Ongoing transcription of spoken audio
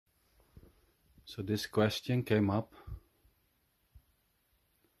So this question came up.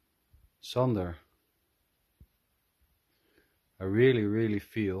 Sander, I really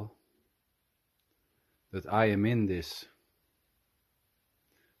feel that I am in this,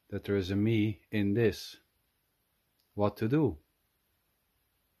 that there is a me in this. What to do?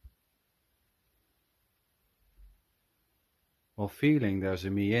 While feeling there's a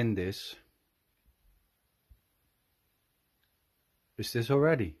me in this, is this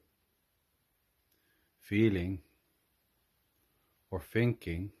already? Feeling or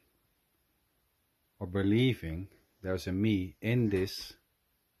thinking or believing there's a me in this,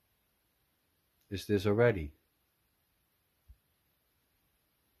 is this already?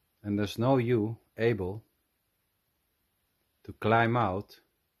 And there's no you able to climb out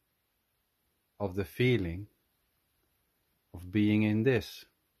of the feeling of being in this.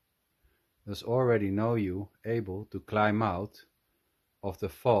 There's already no you able to climb out of the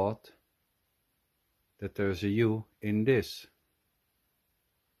thought that there's a you in this.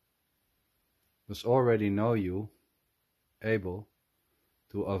 There's already no you able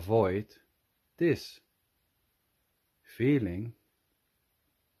to avoid this. Feeling,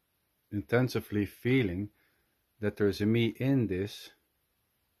 intensively feeling that there's a me in this,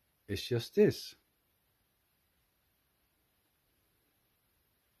 is just this.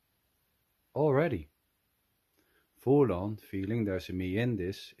 Already. Full on feeling there's a me in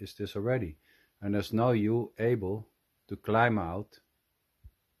this, is this already. And there's no you able to climb out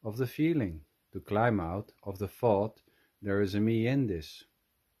of the feeling, to climb out of the thought there is a me in this.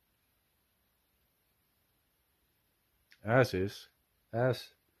 As is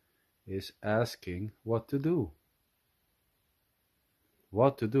asking what to do.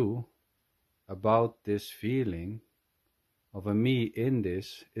 What to do about this feeling of a me in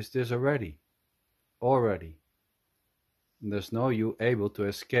this, is this already. Already. And there's no you able to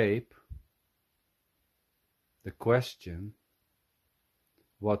escape the question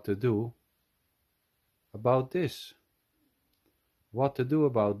what to do about this. What to do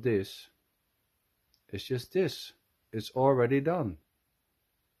about this is just this. It's already done.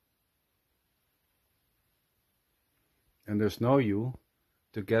 And there's no you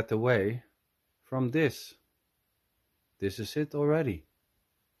to get away from this. This is it already.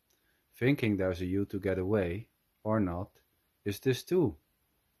 Thinking there's a you to get away or not is this too.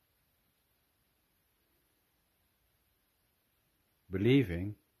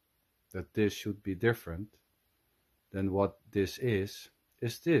 Believing that this should be different than what this is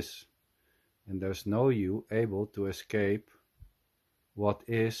this. And there's no you able to escape what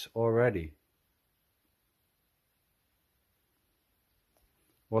is already.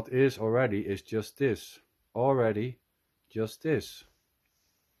 What is already is just this. Already just this.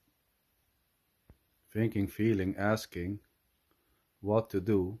 Thinking, feeling, asking what to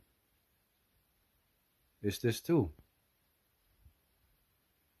do is this too.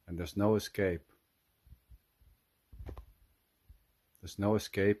 And there's no escape. There's no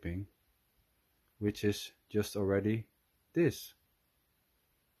escaping, which is just already this.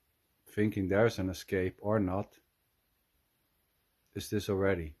 Thinking there's an escape or not, is this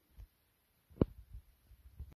already.